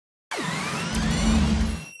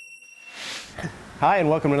Hi, and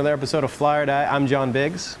welcome to another episode of Fly or Die. I'm John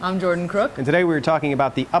Biggs. I'm Jordan Crook. And today we were talking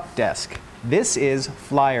about the UpDesk. This is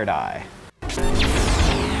Fly or Die.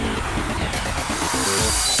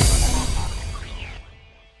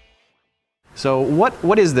 So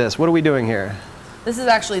what is this? What are we doing here? This is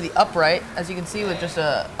actually the UpWrite. As you can see, with just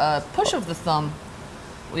a push of the thumb,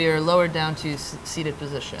 we are lowered down to seated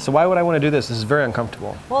position. So why would I want to do this? This is very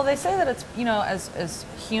uncomfortable. Well, they say that it's, you know, as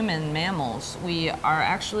human mammals, we are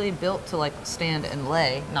actually built to like stand and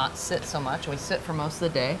lay, not sit so much. We sit for most of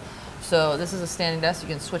the day. So this is a standing desk. You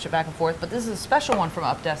can switch it back and forth. But this is a special one from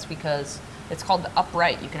UpDesk because it's called the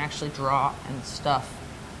UpWrite. You can actually draw and stuff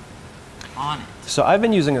on it. So I've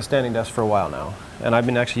been using a standing desk for a while now, and I've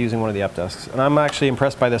been actually using one of the UpDesks, and I'm actually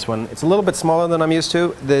impressed by this one. It's a little bit smaller than I'm used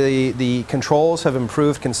to. The controls have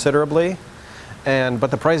improved considerably,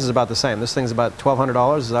 but the price is about the same. This thing's about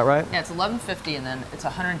 $1,200, is that right? Yeah, it's $1,150, and then it's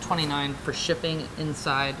 $129 for shipping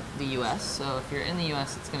inside the U.S. So if you're in the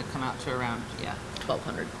U.S., it's going to come out to around, yeah,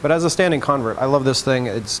 $1,200. But as a standing convert, I love this thing.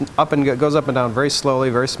 It's goes up and down very slowly,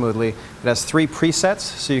 very smoothly. It has 3 presets,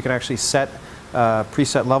 so you can actually set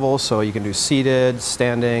preset levels, so you can do seated,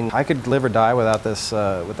 standing. I could live or die without this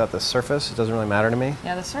surface. It doesn't really matter to me.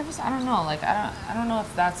 Yeah, the surface, I don't know. Like, I don't know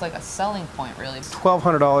if that's like a selling point, really.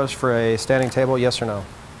 $1,200 for a standing table, yes or no?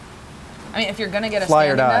 I mean, if you're gonna get a Fly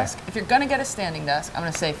or standing die. desk, if you're gonna get a standing desk, I'm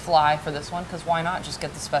gonna say fly for this one, because why not just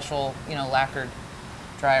get the special, you know, lacquered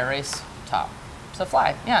dry erase top? So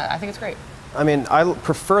fly. Yeah, I think it's great. I mean, I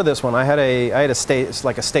prefer this one. I had it's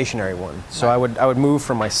like a stationary one. So Right. I would move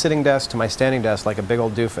from my sitting desk to my standing desk like a big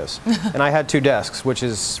old doofus. And I had 2 desks, which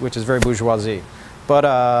is very bourgeoisie. But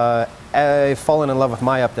I've fallen in love with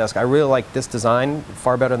my UpDesk. I really like this design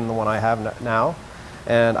far better than the one I have now.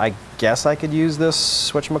 And I guess I could use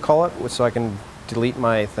this whatchamacallit, so I can delete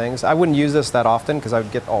my things. I wouldn't use this that often because I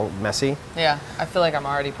would get all messy. Yeah, I feel like I'm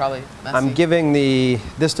already probably messy. I'm giving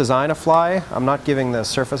this design a fly. I'm not giving the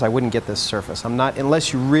surface. I wouldn't get this surface. I'm not,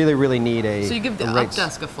 unless you really need a. So you give the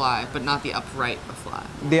UpDesk a fly, but not the UpWrite a fly.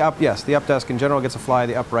 Yes, the UpDesk in general gets a fly.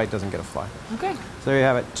 The UpWrite doesn't get a fly. Okay. So there you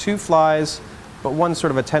have it. 2 flies, but one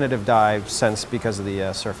sort of a tentative dive sense because of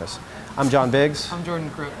the surface. I'm John Biggs. I'm Jordan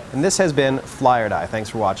Crook. And this has been Fly or Die. Thanks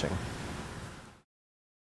for watching.